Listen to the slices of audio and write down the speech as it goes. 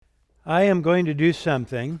I am going to do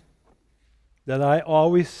something that I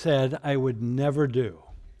always said I would never do,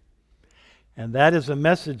 and that is a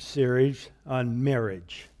message series on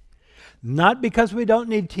marriage. Not because we don't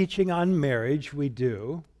need teaching on marriage, we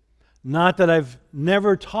do. Not that I've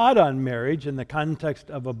never taught on marriage in the context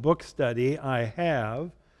of a book study, I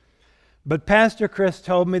have. But Pastor Chris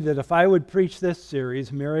told me that if I would preach this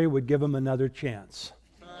series, Mary would give him another chance.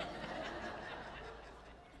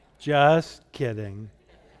 Just kidding.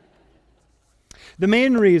 The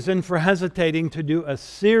main reason for hesitating to do a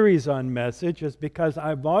series on message is because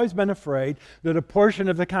I've always been afraid that a portion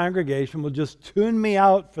of the congregation will just tune me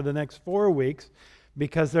out for the next 4 weeks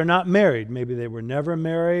because they're not married. Maybe they were never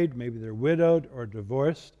married, maybe they're widowed or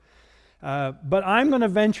divorced. But I'm going to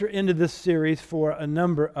venture into this series for a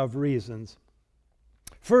number of reasons.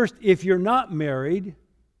 First, if you're not married,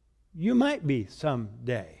 you might be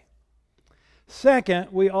someday. Second,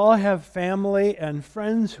 we all have family and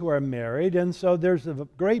friends who are married, and so there's a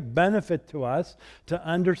great benefit to us to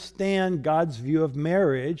understand God's view of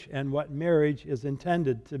marriage and what marriage is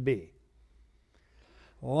intended to be.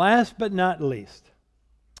 Last but not least,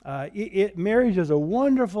 marriage is a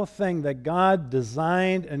wonderful thing that God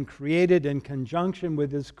designed and created in conjunction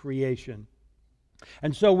with His creation.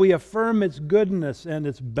 And so we affirm its goodness and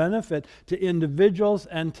its benefit to individuals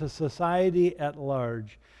and to society at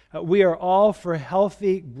large. We are all for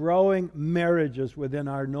healthy, growing marriages within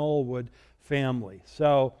our Knollwood family.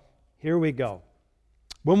 So here we go.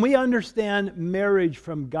 When we understand marriage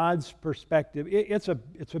from God's perspective, it's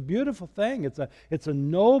a beautiful thing. It's a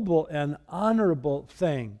noble and honorable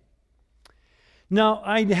thing. Now,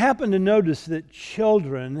 I happen to notice that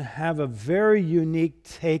children have a very unique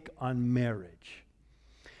take on marriage.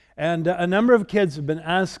 And a number of kids have been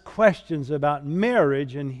asked questions about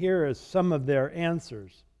marriage, and here are some of their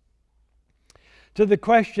answers. To the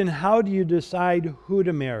question, how do you decide who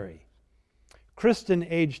to marry? Kristen,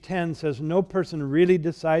 age 10, says no person really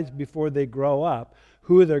decides before they grow up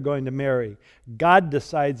who they're going to marry. God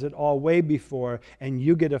decides it all way before, and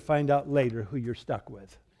you get to find out later who you're stuck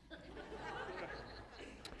with.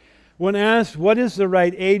 When asked what is the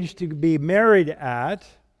right age to be married at,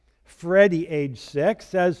 Freddie, age 6,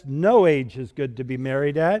 says no age is good to be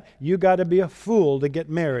married at. You got to be a fool to get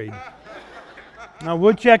married. Now,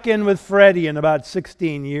 we'll check in with Freddie in about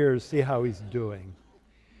 16 years, see how he's doing.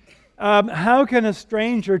 How can a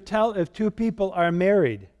stranger tell if two people are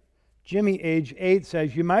married? Jimmy, age 8,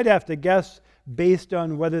 says you might have to guess based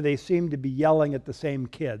on whether they seem to be yelling at the same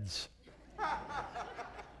kids.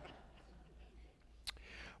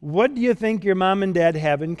 What do you think your mom and dad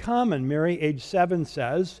have in common? Mary, age 7,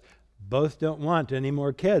 says both don't want any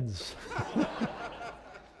more kids.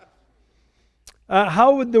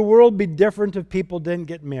 How would the world be different if people didn't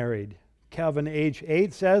get married? Calvin, age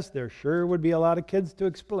 8, says there sure would be a lot of kids to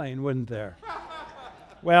explain, wouldn't there?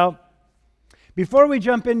 Well, before we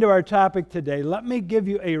jump into our topic today, let me give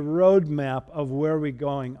you a roadmap of where we're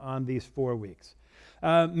going on these 4 weeks.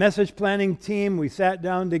 Message planning team, we sat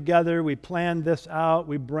down together, we planned this out,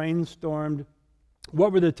 we brainstormed.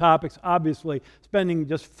 What were the topics? Obviously, spending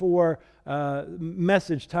just 4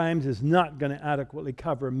 message times is not going to adequately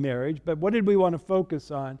cover marriage, but what did we want to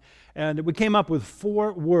focus on? And we came up with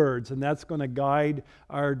 4 words, and that's going to guide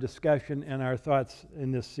our discussion and our thoughts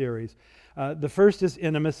in this series. The first is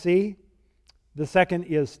intimacy. The second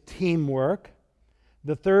is teamwork.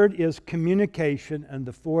 The third is communication, and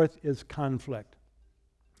the fourth is conflict.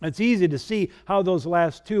 It's easy to see how those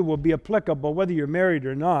last 2 will be applicable whether you're married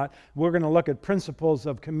or not. We're going to look at principles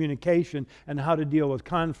of communication and how to deal with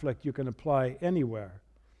conflict you can apply anywhere.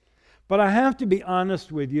 But I have to be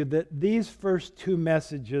honest with you that these first 2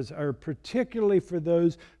 messages are particularly for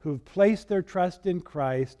those who've placed their trust in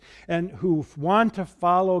Christ and who want to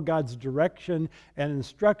follow God's direction and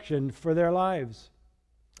instruction for their lives.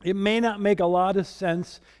 It may not make a lot of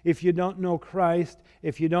sense if you don't know Christ,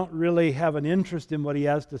 if you don't really have an interest in what He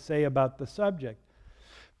has to say about the subject.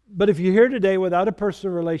 But if you're here today without a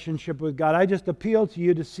personal relationship with God, I just appeal to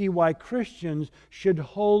you to see why Christians should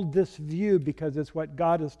hold this view, because it's what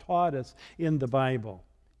God has taught us in the Bible.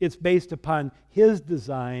 It's based upon His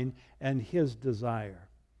design and His desire.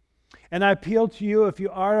 And I appeal to you, if you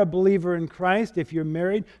are a believer in Christ, if you're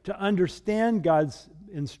married, to understand God's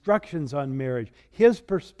instructions on marriage, His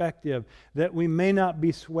perspective, that we may not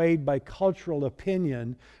be swayed by cultural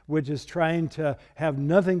opinion, which is trying to have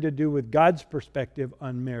nothing to do with God's perspective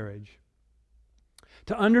on marriage.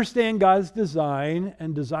 To understand God's design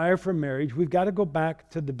and desire for marriage, we've got to go back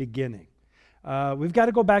to the beginning. We've got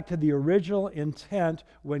to go back to the original intent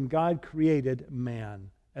when God created man.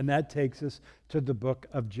 And that takes us to the book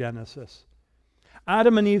of Genesis.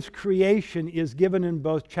 Adam and Eve's creation is given in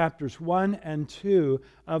both chapters 1 and 2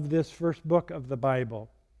 of this first book of the Bible.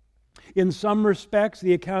 In some respects,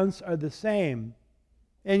 the accounts are the same,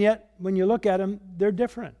 and yet when you look at them, they're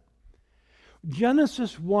different.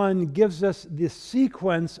 Genesis 1 gives us the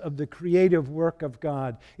sequence of the creative work of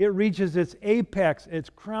God. It reaches its apex,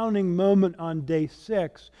 its crowning moment on day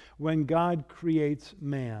 6 when God creates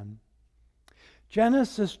man.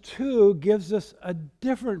 Genesis 2 gives us a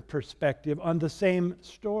different perspective on the same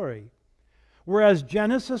story. Whereas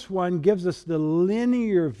Genesis 1 gives us the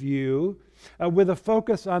linear view with a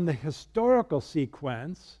focus on the historical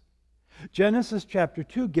sequence, Genesis chapter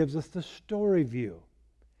 2 gives us the story view.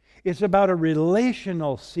 It's about a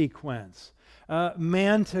relational sequence,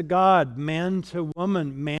 man to God, man to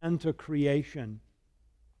woman, man to creation.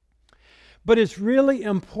 But it's really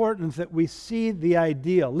important that we see the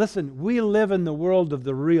ideal. Listen, we live in the world of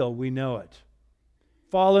the real, we know it.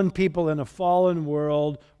 Fallen people in a fallen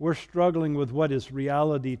world, we're struggling with what is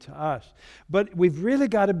reality to us. But we've really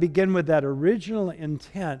got to begin with that original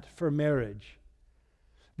intent for marriage.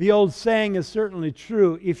 The old saying is certainly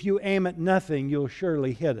true, if you aim at nothing, you'll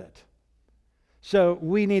surely hit it. So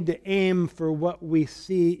we need to aim for what we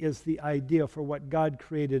see is the ideal, for what God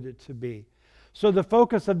created it to be. So the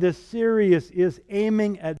focus of this series is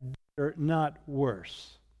aiming at better, not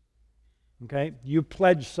worse. Okay? You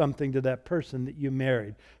pledge something to that person that you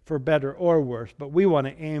married, for better or worse, but we want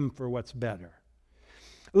to aim for what's better.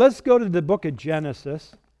 Let's go to the book of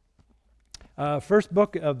Genesis. First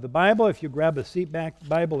book of the Bible. If you grab a seatback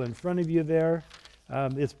Bible in front of you there,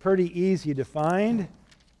 it's pretty easy to find.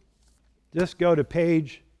 Just go to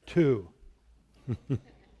page 2.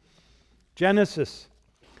 Genesis.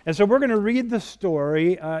 And so we're going to read the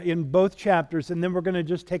story in both chapters, and then we're going to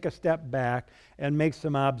just take a step back and make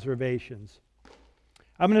some observations.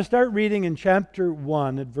 I'm going to start reading in chapter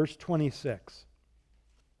 1 at verse 26.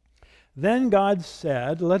 Then God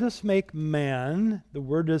said, let us make man. The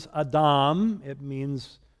word is Adam. It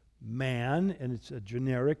means man, and it's a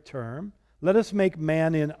generic term. Let us make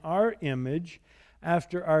man in our image,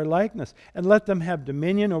 after our likeness, and let them have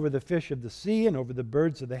dominion over the fish of the sea, and over the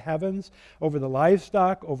birds of the heavens, over the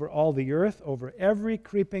livestock, over all the earth, over every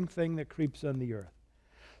creeping thing that creeps on the earth.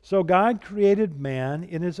 So God created man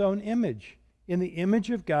in his own image. In the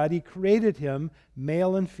image of God he created him,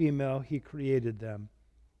 male and female he created them.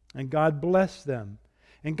 And God blessed them.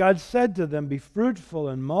 And God said to them, be fruitful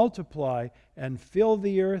and multiply, and fill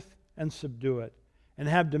the earth and subdue it, and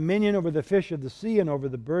have dominion over the fish of the sea, and over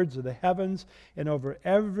the birds of the heavens, and over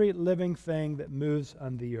every living thing that moves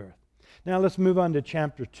on the earth. Now let's move on to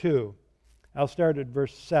chapter 2. I'll start at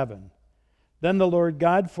verse 7. Then the Lord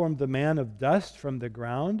God formed the man of dust from the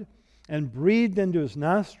ground, and breathed into his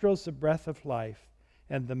nostrils the breath of life,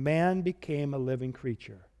 and the man became a living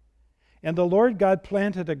creature. And the Lord God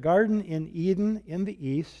planted a garden in Eden in the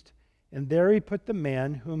east, and there he put the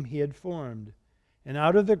man whom he had formed. And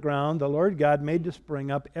out of the ground the Lord God made to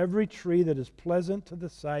spring up every tree that is pleasant to the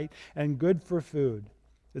sight and good for food.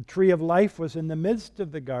 The tree of life was in the midst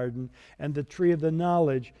of the garden, and the tree of the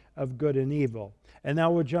knowledge of good and evil. And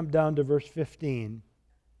now we'll jump down to verse 15.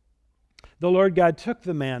 The Lord God took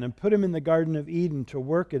the man and put him in the Garden of Eden to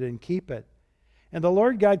work it and keep it. And the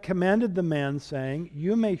Lord God commanded the man, saying,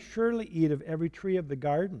 you may surely eat of every tree of the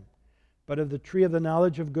garden, but of the tree of the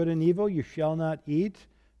knowledge of good and evil you shall not eat,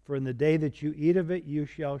 for in the day that you eat of it, you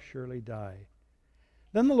shall surely die.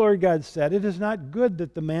 Then the Lord God said, it is not good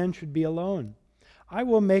that the man should be alone. I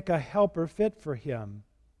will make a helper fit for him.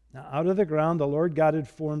 Now out of the ground the Lord God had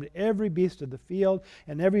formed every beast of the field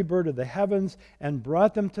and every bird of the heavens, and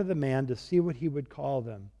brought them to the man to see what he would call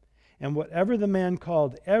them. And whatever the man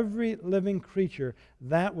called every living creature,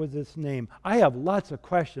 that was its name. I have lots of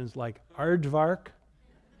questions like aardvark,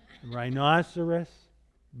 rhinoceros,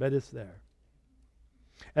 but it's there.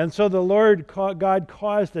 And so the Lord God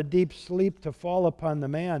caused a deep sleep to fall upon the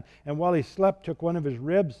man, and while he slept took one of his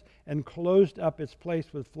ribs and closed up its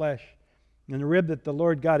place with flesh. And the rib that the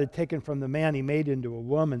Lord God had taken from the man he made into a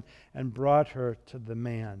woman and brought her to the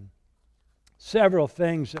man. Several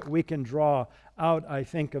things that we can draw out, I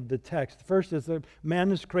think, of the text. First is that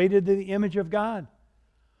man is created in the image of God.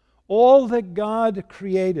 All that God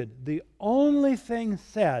created, the only thing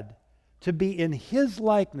said to be in his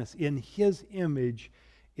likeness, in his image,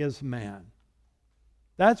 is man.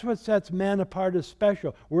 That's what sets man apart as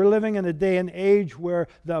special. We're living in a day and age where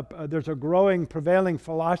there's a growing, prevailing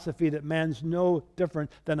philosophy that man's no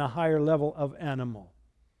different than a higher level of animal.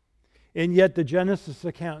 And yet the Genesis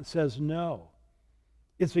account says no.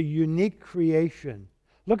 It's a unique creation.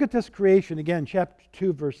 Look at this creation again, chapter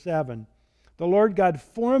 2, verse 7. The Lord God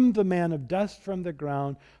formed the man of dust from the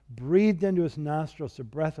ground, breathed into his nostrils the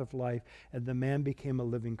breath of life, and the man became a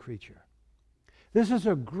living creature. This is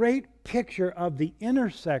a great picture of the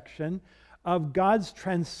intersection of God's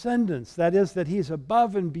transcendence, that is, that he's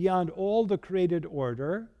above and beyond all the created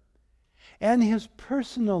order, and his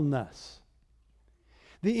personalness.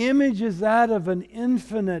 The image is that of an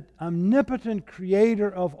infinite, omnipotent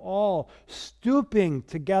creator of all, stooping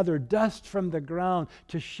to gather dust from the ground,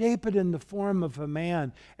 to shape it in the form of a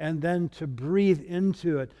man, and then to breathe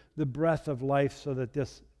into it the breath of life so that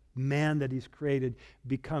this man that he's created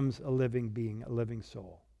becomes a living being, a living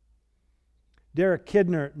soul. Derek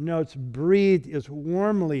Kidner notes, breathed is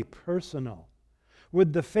warmly personal,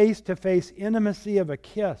 with the face-to-face intimacy of a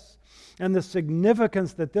kiss, and the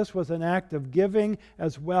significance that this was an act of giving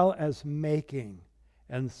as well as making,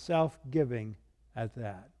 and self-giving at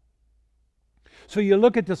that. So you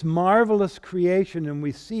look at this marvelous creation and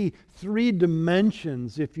we see three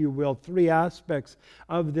dimensions, if you will, three aspects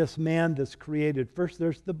of this man that's created. First,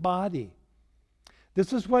 there's the body.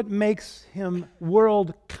 This is what makes him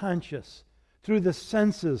world conscious through the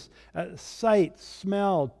senses, sight,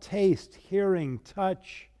 smell, taste, hearing,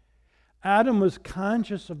 touch. Adam was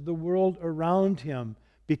conscious of the world around him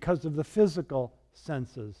because of the physical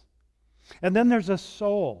senses. And then there's a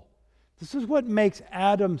soul. This is what makes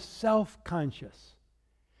Adam self-conscious.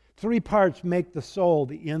 Three parts make the soul: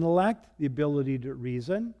 the intellect, the ability to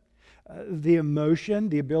reason, the emotion,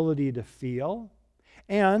 the ability to feel,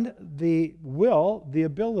 and the will, the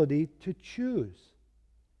ability to choose.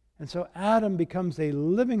 And so Adam becomes a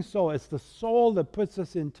living soul. It's the soul that puts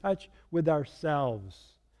us in touch with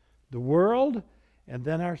ourselves, the world, and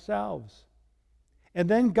then ourselves. And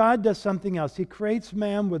then God does something else. He creates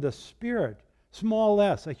man with a spirit, small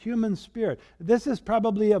s, a human spirit. This is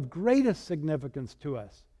probably of greatest significance to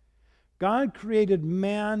us. God created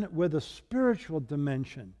man with a spiritual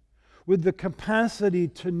dimension, with the capacity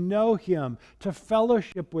to know him, to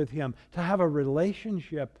fellowship with him, to have a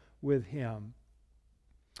relationship with him.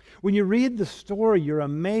 When you read the story, you're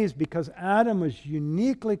amazed because Adam was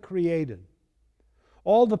uniquely created.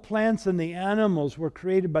 All the plants and the animals were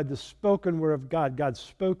created by the spoken word of God. God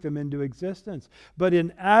spoke them into existence. But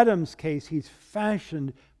in Adam's case, he's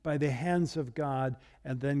fashioned by the hands of God,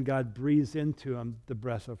 and then God breathes into him the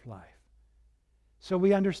breath of life. So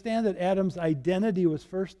we understand that Adam's identity was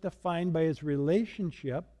first defined by his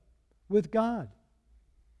relationship with God.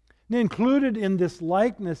 And included in this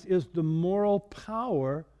likeness is the moral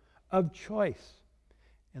power of choice.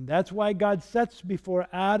 And that's why God sets before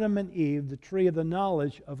Adam and Eve the tree of the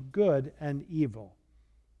knowledge of good and evil.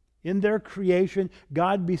 In their creation,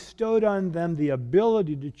 God bestowed on them the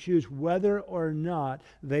ability to choose whether or not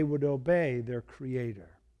they would obey their Creator.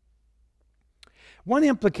 One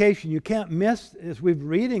implication you can't miss as we're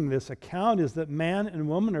reading this account is that man and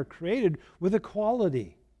woman are created with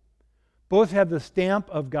equality. Both have the stamp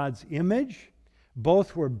of God's image.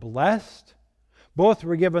 Both were blessed. Both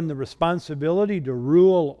were given the responsibility to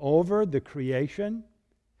rule over the creation.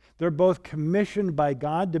 They're both commissioned by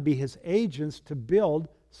God to be his agents to build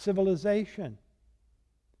civilization.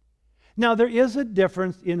 Now, there is a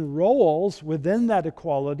difference in roles within that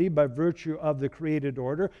equality by virtue of the created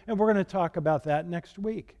order, and we're going to talk about that next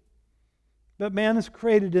week. But man is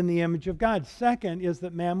created in the image of God. Second is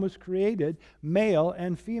that man was created male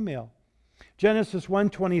and female. Genesis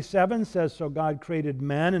 1:27 says, "So God created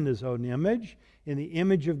man in his own image. In the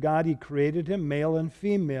image of God he created him, male and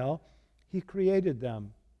female, he created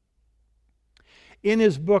them." In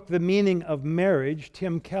his book, The Meaning of Marriage,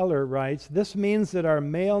 Tim Keller writes, "This means that our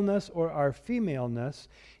maleness or our femaleness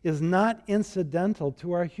is not incidental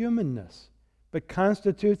to our humanness, but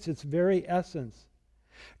constitutes its very essence.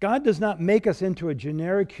 God does not make us into a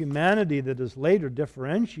generic humanity that is later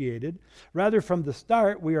differentiated. Rather, from the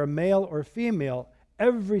start, we are male or female.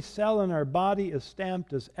 Every cell in our body is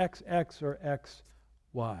stamped as XX or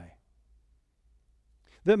XY."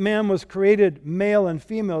 That man was created male and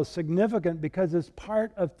female is significant because it's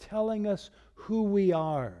part of telling us who we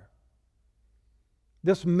are.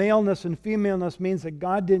 This maleness and femaleness means that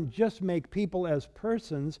God didn't just make people as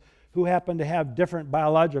persons who happen to have different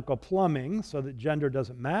biological plumbing so that gender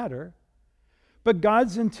doesn't matter. But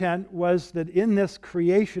God's intent was that in this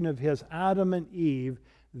creation of his, Adam and Eve,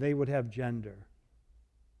 they would have gender.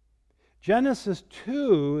 Genesis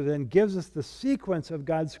 2 then gives us the sequence of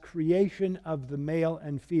God's creation of the male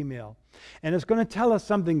and female. And it's going to tell us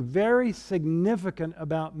something very significant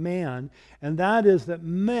about man, and that is that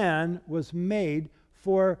man was made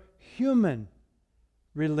for human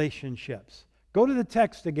relationships. Go to the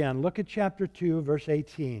text again. Look at chapter 2, verse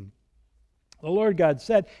 18. "The Lord God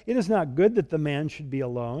said, 'It is not good that the man should be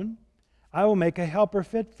alone. I will make a helper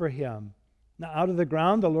fit for him. Now out of the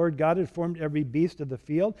ground the Lord God had formed every beast of the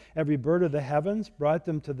field, every bird of the heavens, brought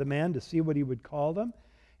them to the man to see what he would call them.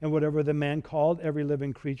 And whatever the man called every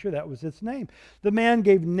living creature, that was its name. The man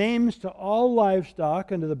gave names to all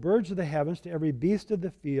livestock and to the birds of the heavens, to every beast of the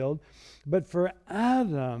field. But for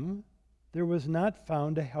Adam there was not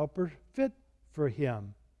found a helper fit for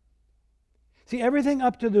him. See, everything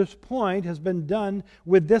up to this point has been done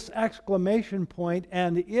with this exclamation point,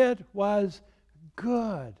 and it was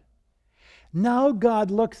good. Now God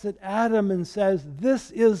looks at Adam and says, this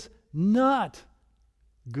is not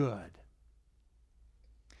good.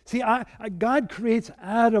 See, God creates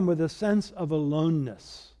Adam with a sense of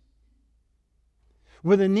aloneness,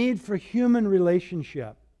 with a need for human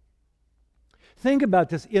relationship. Think about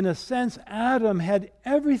this. In a sense, Adam had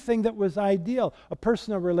everything that was ideal. A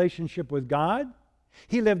personal relationship with God.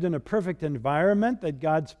 He lived in a perfect environment that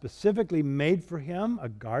God specifically made for him, a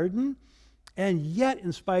garden. And yet,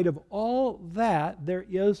 in spite of all that, there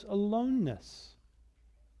is aloneness.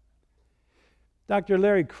 Dr.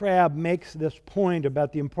 Larry Crabb makes this point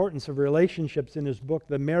about the importance of relationships in his book,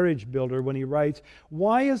 The Marriage Builder, when he writes,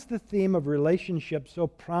 "Why is the theme of relationships so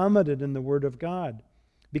prominent in the Word of God?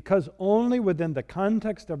 Because only within the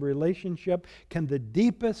context of relationship can the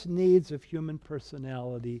deepest needs of human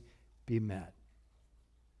personality be met."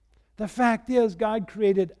 The fact is, God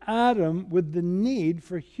created Adam with the need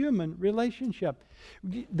for human relationship.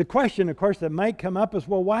 The question, of course, that might come up is,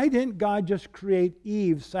 well, why didn't God just create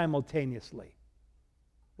Eve simultaneously?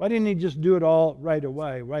 Why didn't he just do it all right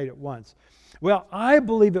away, right at once? Well, I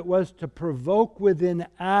believe it was to provoke within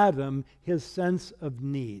Adam his sense of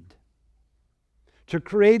need. To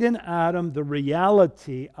create in Adam the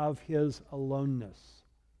reality of his aloneness.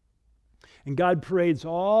 And God parades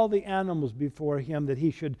all the animals before him that he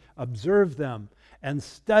should observe them and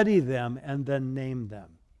study them and then name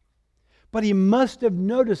them. But he must have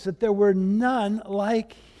noticed that there were none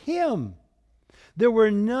like him. There were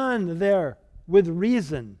none there with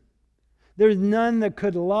reason. There's none that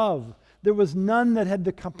could love. There was none that had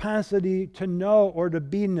the capacity to know or to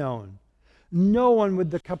be known. No one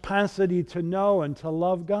with the capacity to know and to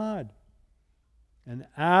love God. And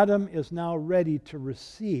Adam is now ready to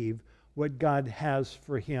receive what God has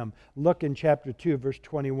for him. Look in chapter 2, verse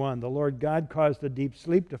 21. The Lord God caused a deep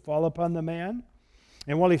sleep to fall upon the man.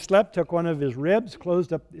 And while he slept, took one of his ribs,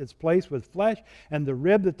 closed up its place with flesh, and the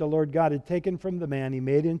rib that the Lord God had taken from the man, he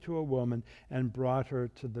made into a woman and brought her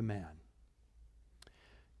to the man.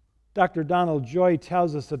 Dr. Donald Joy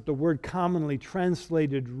tells us that the word commonly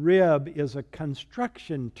translated rib is a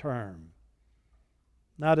construction term,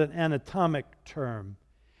 not an anatomic term.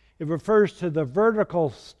 It refers to the vertical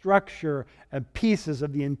structure and pieces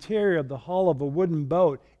of the interior of the hull of a wooden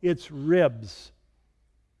boat, its ribs.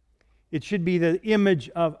 It should be the image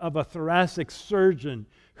of a thoracic surgeon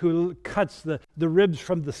who cuts the ribs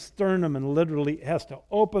from the sternum and literally has to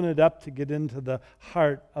open it up to get into the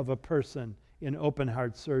heart of a person in open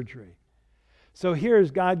heart surgery. So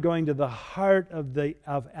here's God going to the heart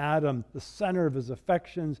of Adam, the center of his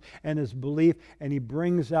affections and his belief, and he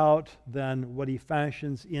brings out then what he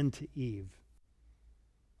fashions into Eve.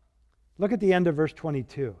 Look at the end of verse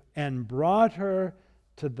 22. And brought her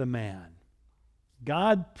to the man.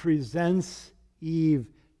 God presents Eve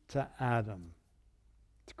to Adam.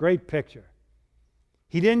 It's a great picture.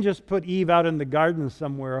 He didn't just put Eve out in the garden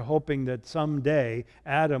somewhere hoping that someday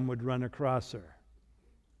Adam would run across her.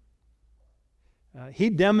 He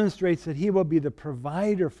demonstrates that he will be the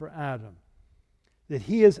provider for Adam. That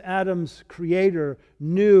he as Adam's creator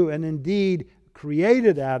knew and indeed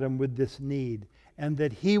created Adam with this need. And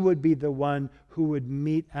that he would be the one who would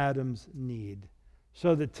meet Adam's need.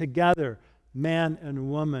 So that together man and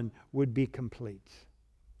woman would be complete.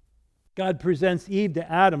 God presents Eve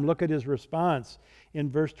to Adam. Look at his response in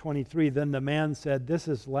verse 23. Then the man said, "This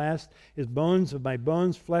is bones of my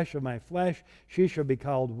bones, flesh of my flesh. She shall be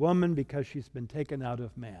called woman because she's been taken out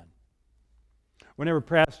of man." Whenever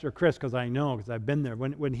Pastor Chris, because I've been there,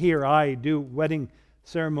 when he or I do wedding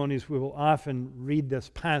ceremonies, we will often read this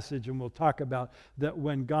passage and we'll talk about that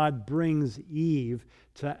when God brings Eve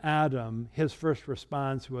to Adam, his first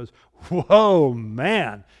response was, "Whoa,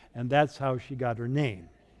 man!" And that's how she got her name.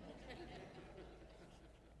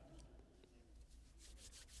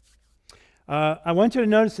 I want you to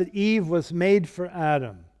notice that Eve was made for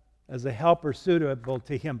Adam as a helper suitable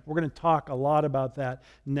to him. We're going to talk a lot about that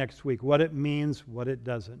next week, what it means, what it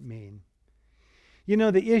doesn't mean. You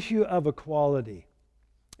know, the issue of equality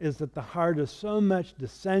is at the heart of so much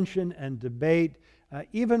dissension and debate,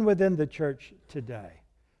 even within the church today.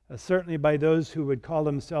 Certainly by those who would call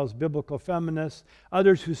themselves biblical feminists,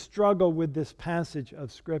 others who struggle with this passage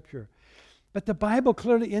of Scripture. But the Bible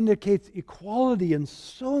clearly indicates equality in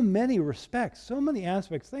so many respects, so many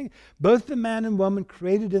aspects. Think, both the man and woman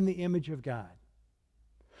created in the image of God.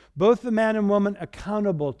 Both the man and woman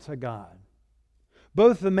accountable to God.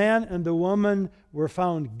 Both the man and the woman were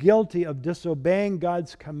found guilty of disobeying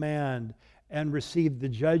God's command and received the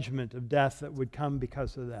judgment of death that would come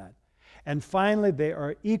because of that. And finally, they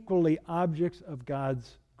are equally objects of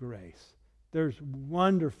God's grace. There's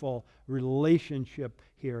wonderful relationship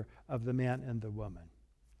here of the man and the woman.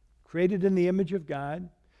 Created in the image of God,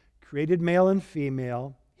 created male and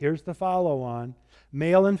female. Here's the follow-on.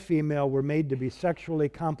 Male and female were made to be sexually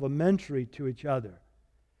complementary to each other.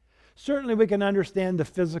 Certainly we can understand the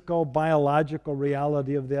physical, biological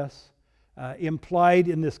reality of this. Implied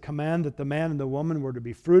in this command that the man and the woman were to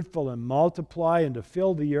be fruitful and multiply and to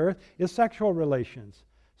fill the earth is sexual relations.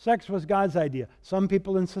 Sex was God's idea. Some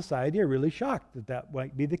people in society are really shocked that that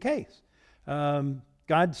might be the case.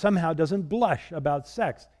 God somehow doesn't blush about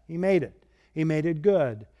sex. He made it. He made it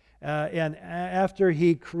good. And after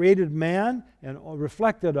he created man and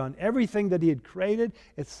reflected on everything that he had created,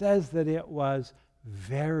 it says that it was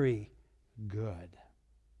very good.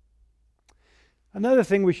 Another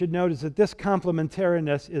thing we should note is that this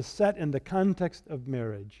complementariness is set in the context of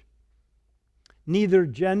marriage. Neither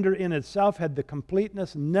gender in itself had the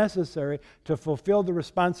completeness necessary to fulfill the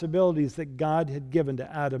responsibilities that God had given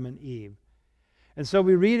to Adam and Eve. And so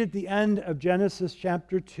we read at the end of Genesis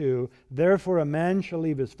chapter 2, "Therefore a man shall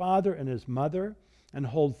leave his father and his mother and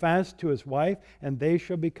hold fast to his wife, and they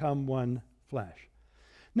shall become one flesh."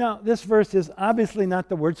 Now, this verse is obviously not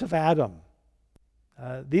the words of Adam.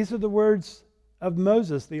 These are the words of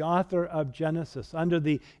Moses, the author of Genesis. Under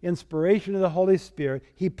the inspiration of the Holy Spirit,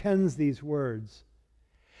 he pens these words.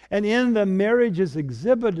 And in them, marriage is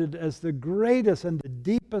exhibited as the greatest and the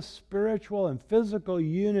deepest spiritual and physical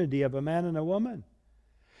unity of a man and a woman.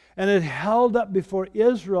 And it held up before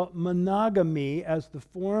Israel monogamy as the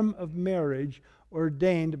form of marriage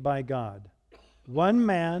ordained by God. One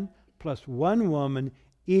man plus one woman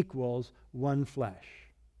equals one flesh,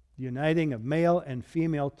 the uniting of male and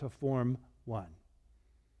female to form one.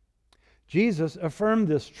 Jesus affirmed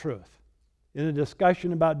this truth in a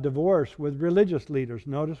discussion about divorce with religious leaders.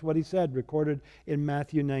 Notice what he said, recorded in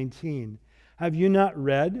Matthew 19. "Have you not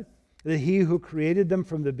read that he who created them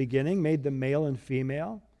from the beginning made them male and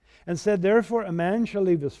female? And said, therefore, a man shall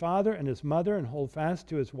leave his father and his mother and hold fast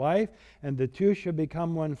to his wife, and the two shall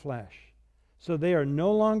become one flesh. So they are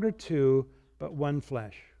no longer two, but one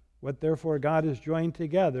flesh. What therefore God has joined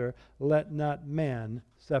together, let not man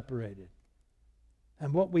separate it."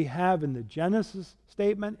 And what we have in the Genesis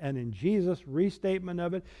statement and in Jesus' restatement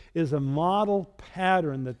of it is a model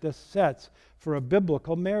pattern that this sets for a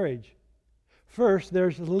biblical marriage. First,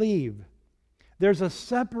 there's leave. There's a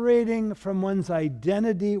separating from one's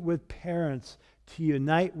identity with parents to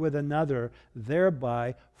unite with another,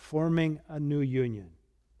 thereby forming a new union,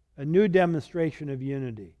 a new demonstration of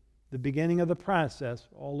unity, the beginning of the process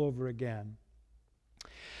all over again.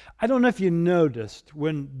 I don't know if you noticed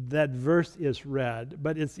when that verse is read,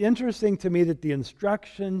 but it's interesting to me that the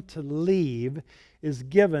instruction to leave is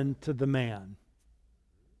given to the man.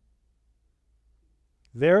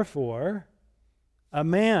 Therefore, a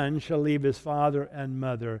man shall leave his father and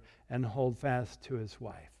mother and hold fast to his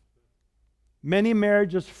wife. Many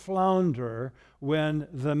marriages flounder when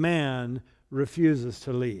the man refuses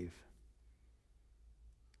to leave.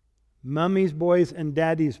 Mummy's boys and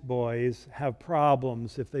daddy's boys have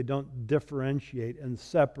problems if they don't differentiate and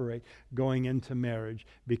separate going into marriage,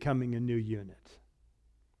 becoming a new unit.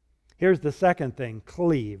 Here's the second thing,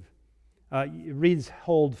 cleave. It reads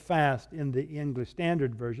hold fast in the English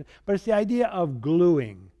Standard Version, but it's the idea of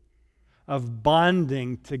gluing, of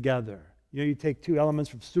bonding together. You know, you take two elements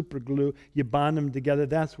from super glue, you bond them together.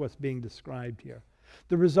 That's what's being described here.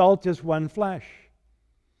 The result is one flesh.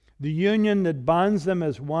 The union that bonds them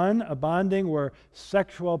as one, a bonding where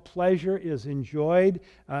sexual pleasure is enjoyed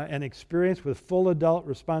and experienced with full adult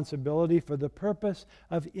responsibility for the purpose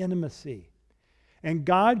of intimacy. And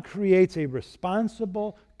God creates a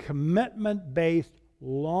responsible, commitment-based,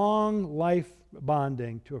 long life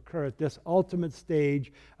bonding to occur at this ultimate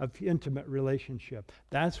stage of intimate relationship.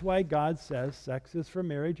 That's why God says sex is for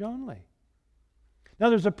marriage only. Now,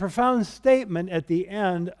 there's a profound statement at the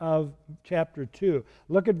end of chapter 2.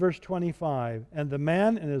 Look at verse 25. "And the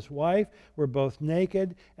man and his wife were both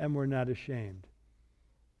naked and were not ashamed."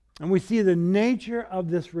 And we see the nature of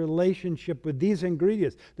this relationship with these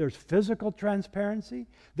ingredients. There's physical transparency,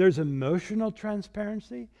 there's emotional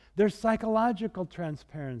transparency, there's psychological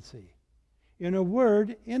transparency. In a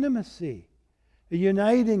word, intimacy, a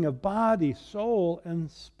uniting of body, soul, and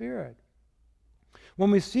spirit. When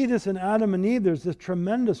we see this in Adam and Eve, there's this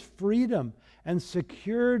tremendous freedom and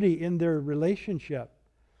security in their relationship.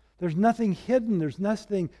 There's nothing hidden. There's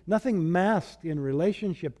nothing masked in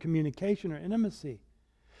relationship, communication, or intimacy.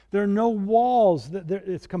 There are no walls.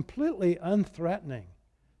 It's completely unthreatening.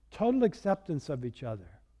 Total acceptance of each other.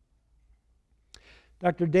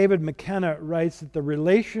 Dr. David McKenna writes that the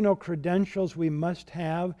relational credentials we must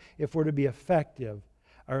have if we're to be effective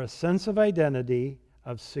are a sense of identity,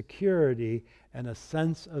 of security, and a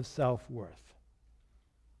sense of self-worth.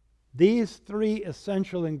 These three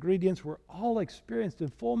essential ingredients were all experienced in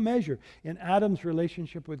full measure in Adam's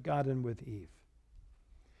relationship with God and with Eve.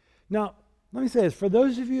 Now, let me say this. For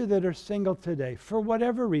those of you that are single today, for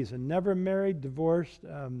whatever reason, never married, divorced,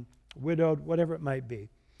 widowed, whatever it might be,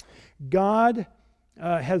 God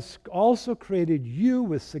has also created you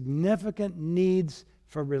with significant needs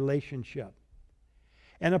for relationship.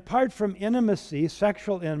 And apart from intimacy,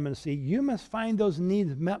 sexual intimacy, you must find those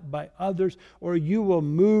needs met by others, or you will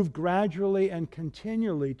move gradually and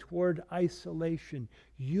continually toward isolation.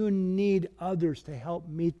 You need others to help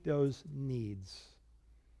meet those needs.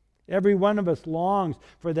 Every one of us longs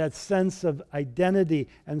for that sense of identity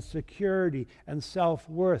and security and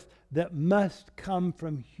self-worth that must come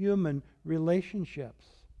from human relationships.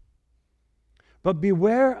 But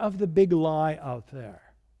beware of the big lie out there.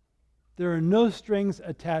 There are no strings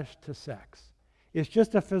attached to sex. It's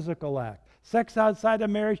just a physical act. Sex outside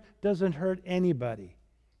of marriage doesn't hurt anybody.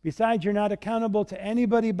 Besides, you're not accountable to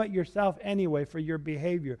anybody but yourself anyway for your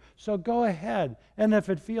behavior. So go ahead, and if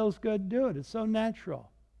it feels good, do it. It's so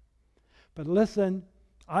natural. But listen,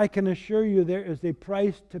 I can assure you there is a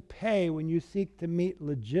price to pay when you seek to meet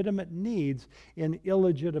legitimate needs in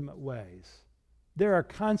illegitimate ways. There are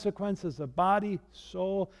consequences of body,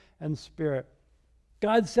 soul, and spirit.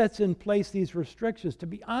 God sets in place these restrictions, to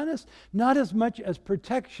be honest, not as much as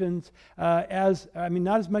protections, not as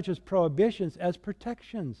much as prohibitions as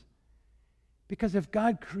protections. Because if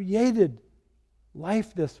God created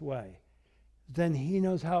life this way, then He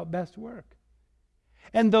knows how it best works.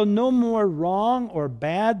 And though no more wrong or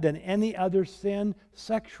bad than any other sin,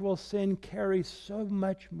 sexual sin carries so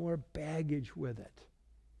much more baggage with it.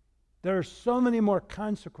 There are so many more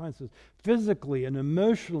consequences, physically and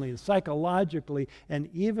emotionally and psychologically and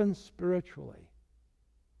even spiritually.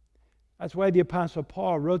 That's why the Apostle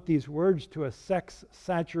Paul wrote these words to a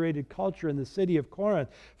sex-saturated culture in the city of Corinth.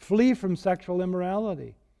 Flee from sexual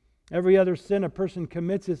immorality. Every other sin a person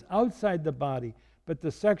commits is outside the body, but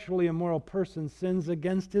the sexually immoral person sins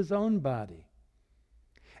against his own body.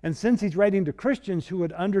 And since he's writing to Christians who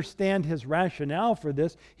would understand his rationale for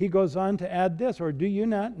this, he goes on to add this, or do you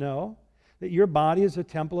not know that your body is a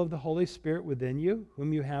temple of the Holy Spirit within you,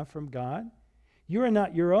 whom you have from God? You are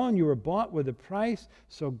not your own, you were bought with a price,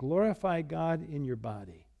 so glorify God in your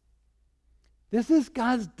body. This is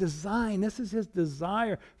God's design. This is His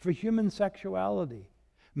desire for human sexuality.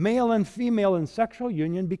 Male and female in sexual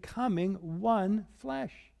union becoming one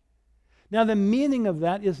flesh. Now the meaning of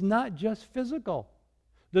that is not just physical.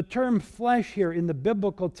 The term flesh here in the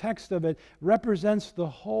biblical text of it represents the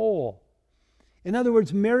whole. In other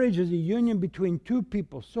words, marriage is a union between two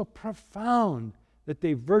people so profound that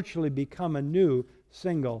they virtually become a new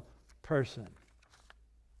single person.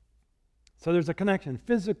 So there's a connection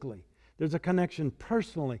physically. There's a connection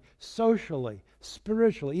personally, socially,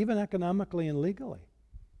 spiritually, even economically and legally.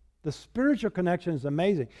 The spiritual connection is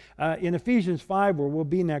amazing. In Ephesians 5, where we'll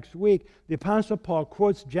be next week, the Apostle Paul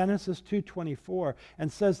quotes Genesis 2:24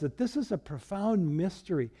 and says that this is a profound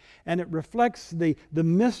mystery, and it reflects the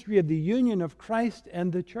mystery of the union of Christ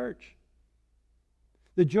and the church.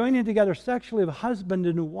 The joining together sexually of husband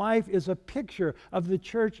and wife is a picture of the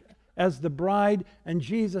church as the bride and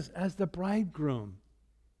Jesus as the bridegroom.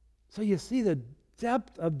 So you see the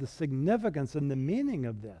depth of the significance and the meaning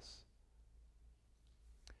of this.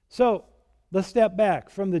 So let's step back.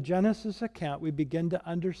 From the Genesis account, we begin to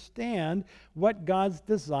understand what God's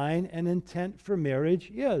design and intent for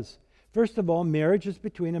marriage is. First of all, marriage is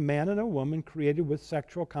between a man and a woman created with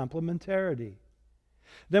sexual complementarity.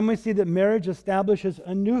 Then we see that marriage establishes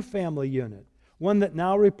a new family unit, one that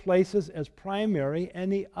now replaces as primary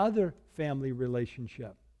any other family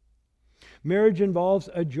relationship. Marriage involves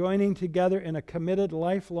a joining together in a committed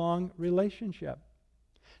lifelong relationship.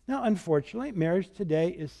 Now, unfortunately, marriage today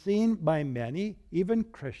is seen by many, even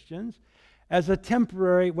Christians, as a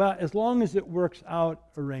temporary, well, as long as it works out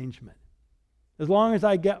arrangement. As long as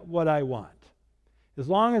I get what I want. As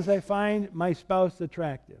long as I find my spouse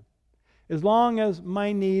attractive. As long as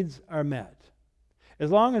my needs are met. As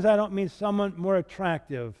long as I don't meet someone more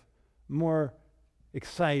attractive, more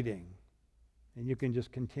exciting. And you can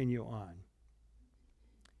just continue on.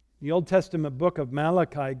 In the Old Testament book of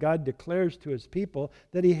Malachi, God declares to his people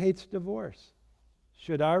that he hates divorce.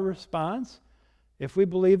 Should our response, if we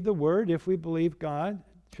believe the Word, if we believe God,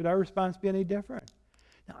 should our response be any different?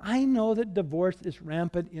 Now, I know that divorce is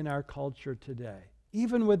rampant in our culture today,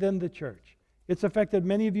 even within the church. It's affected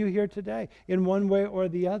many of you here today in one way or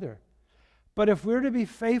the other. But if we're to be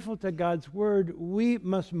faithful to God's Word, we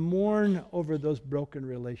must mourn over those broken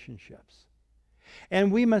relationships.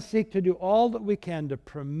 And we must seek to do all that we can to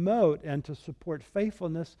promote and to support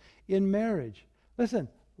faithfulness in marriage. Listen,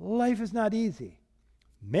 life is not easy.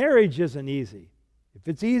 Marriage isn't easy. If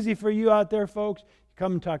it's easy for you out there, folks,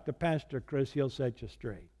 come and talk to Pastor Chris. He'll set you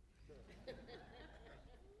straight.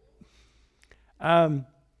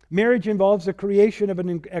 Marriage involves the creation of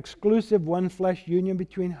an exclusive one-flesh union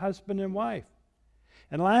between husband and wife.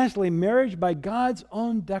 And lastly, marriage by God's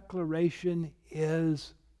own declaration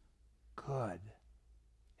is good.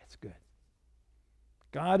 It's good.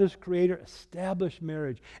 God as creator established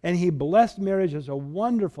marriage, and he blessed marriage as a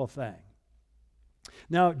wonderful thing.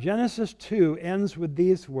 Now, Genesis 2 ends with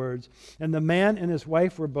these words, "And the man and his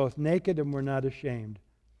wife were both naked and were not ashamed."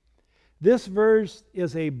 This verse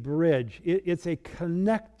is a bridge. It's a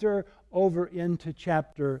connector over into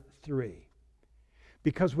chapter 3.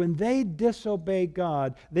 Because when they disobey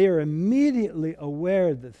God, they are immediately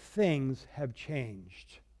aware that things have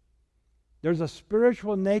changed. There's a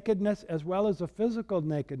spiritual nakedness as well as a physical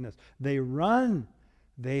nakedness. They run,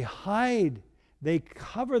 they hide, they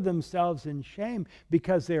cover themselves in shame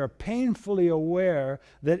because they are painfully aware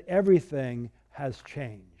that everything has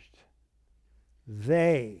changed.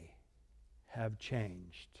 They have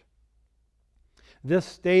changed. This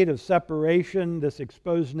state of separation, this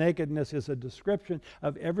exposed nakedness, is a description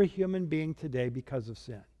of every human being today because of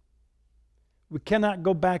sin. We cannot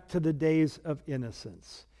go back to the days of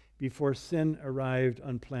innocence before sin arrived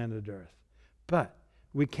on planet Earth. But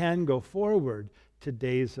we can go forward to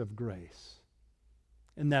days of grace.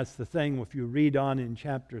 And that's the thing, if you read on in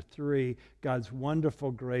chapter 3, God's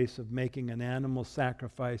wonderful grace of making an animal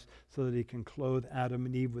sacrifice so that he can clothe Adam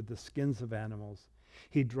and Eve with the skins of animals.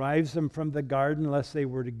 He drives them from the garden lest they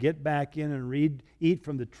were to get back in and eat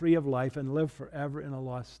from the tree of life and live forever in a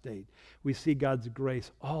lost state. We see God's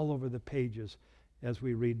grace all over the pages as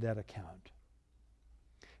we read that account.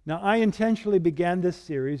 Now, I intentionally began this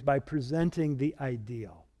series by presenting the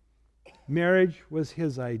ideal. Marriage was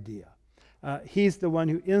his idea. He's the one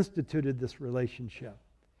who instituted this relationship.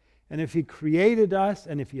 And if he created us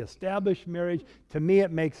and if he established marriage, to me it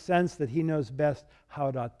makes sense that he knows best how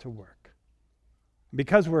it ought to work.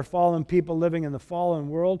 Because we're fallen people living in the fallen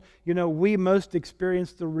world, we most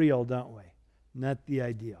experience the real, don't we? Not the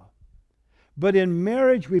ideal. But in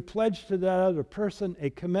marriage, we pledge to that other person a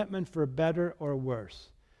commitment for better or worse.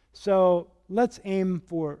 So let's aim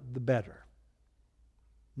for the better,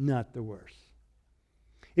 not the worse.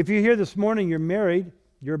 If you're here this morning, you're married,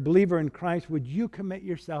 you're a believer in Christ, would you commit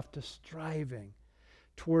yourself to striving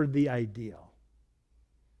toward the ideal?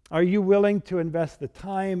 Are you willing to invest the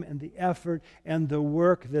time and the effort and the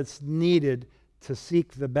work that's needed to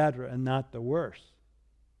seek the better and not the worse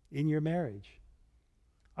in your marriage?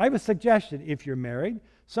 I have a suggestion. If you're married,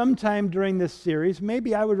 sometime during this series,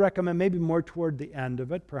 maybe I would recommend maybe more toward the end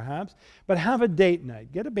of it perhaps, but have a date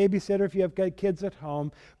night. Get a babysitter if you have got kids at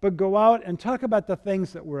home, but go out and talk about the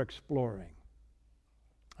things that we're exploring.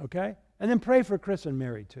 Okay? And then pray for Chris and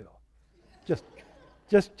Mary too.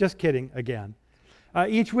 Just kidding again.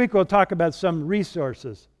 Each week we'll talk about some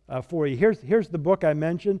resources for you. Here's the book I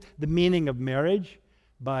mentioned, The Meaning of Marriage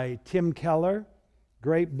by Tim Keller.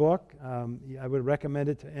 Great book. I would recommend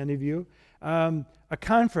it to any of you. A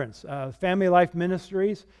conference, Family Life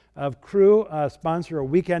Ministries of Cru sponsor a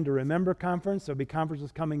Weekend to Remember conference. There'll be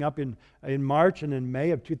conferences coming up in March and in May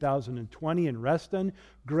of 2020 in Reston.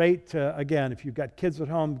 Great, again, if you've got kids at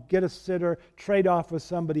home, get a sitter, trade off with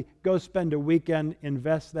somebody, go spend a weekend,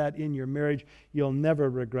 invest that in your marriage. You'll never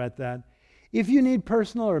regret that. If you need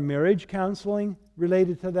personal or marriage counseling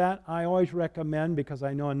related to that, I always recommend, because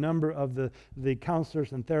I know a number of the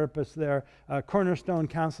counselors and therapists there, Cornerstone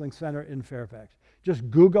Counseling Center in Fairfax.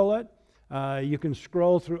 Just Google it. You can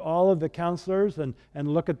scroll through all of the counselors and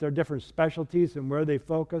look at their different specialties and where they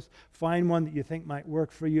focus. Find one that you think might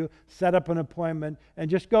work for you. Set up an appointment and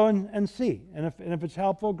just go and see. And if it's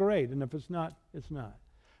helpful, great. And if it's not, it's not.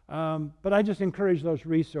 But I just encourage those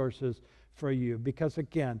resources for you because,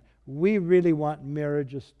 again, we really want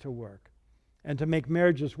marriages to work. And to make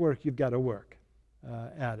marriages work, you've got to work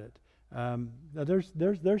at it. There's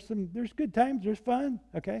good times, there's fun,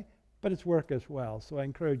 okay? But it's work as well, so I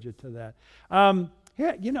encourage you to that.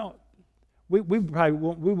 we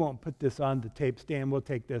probably won't put this on the tape stand. We'll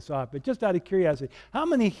take this off. But just out of curiosity, how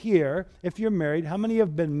many here, if you're married, how many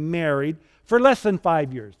have been married for less than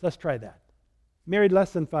 5 years? Let's try that. Married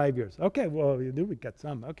less than 5 years. Okay, well, we got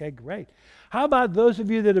some. Okay, great. How about those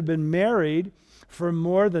of you that have been married for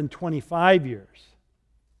more than 25 years?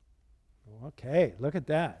 Okay, look at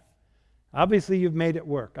that. Obviously, you've made it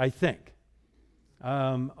work, I think.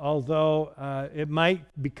 Although it might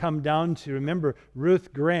come down to, remember,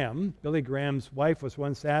 Ruth Graham, Billy Graham's wife, was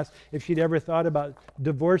once asked if she'd ever thought about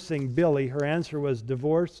divorcing Billy. Her answer was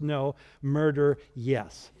divorce, no; murder,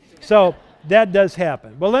 yes. So that does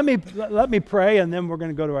happen. Well, let me pray, and then we're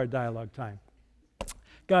going to go to our dialogue time.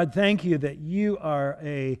 God, thank you that you are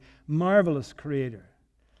a marvelous creator.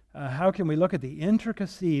 How can we look at the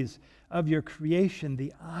intricacies of your creation,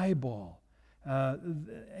 the eyeball?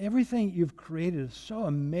 Everything you've created is so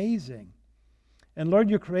amazing. And Lord,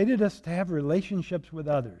 you created us to have relationships with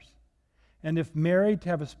others. And if married, to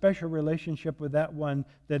have a special relationship with that one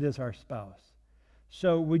that is our spouse.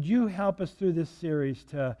 So would you help us through this series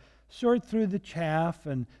to sort through the chaff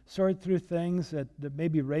and sort through things that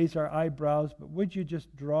maybe raise our eyebrows, but would you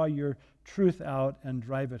just draw your truth out and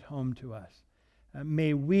drive it home to us?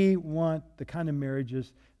 May we want the kind of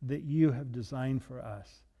marriages that you have designed for us.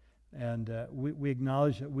 And we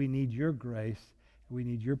acknowledge that we need your grace. We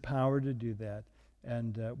need your power to do that.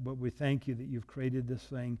 And but we thank you that you've created this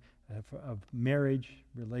thing of marriage,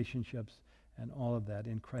 relationships, and all of that.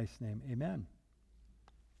 In Christ's name, amen.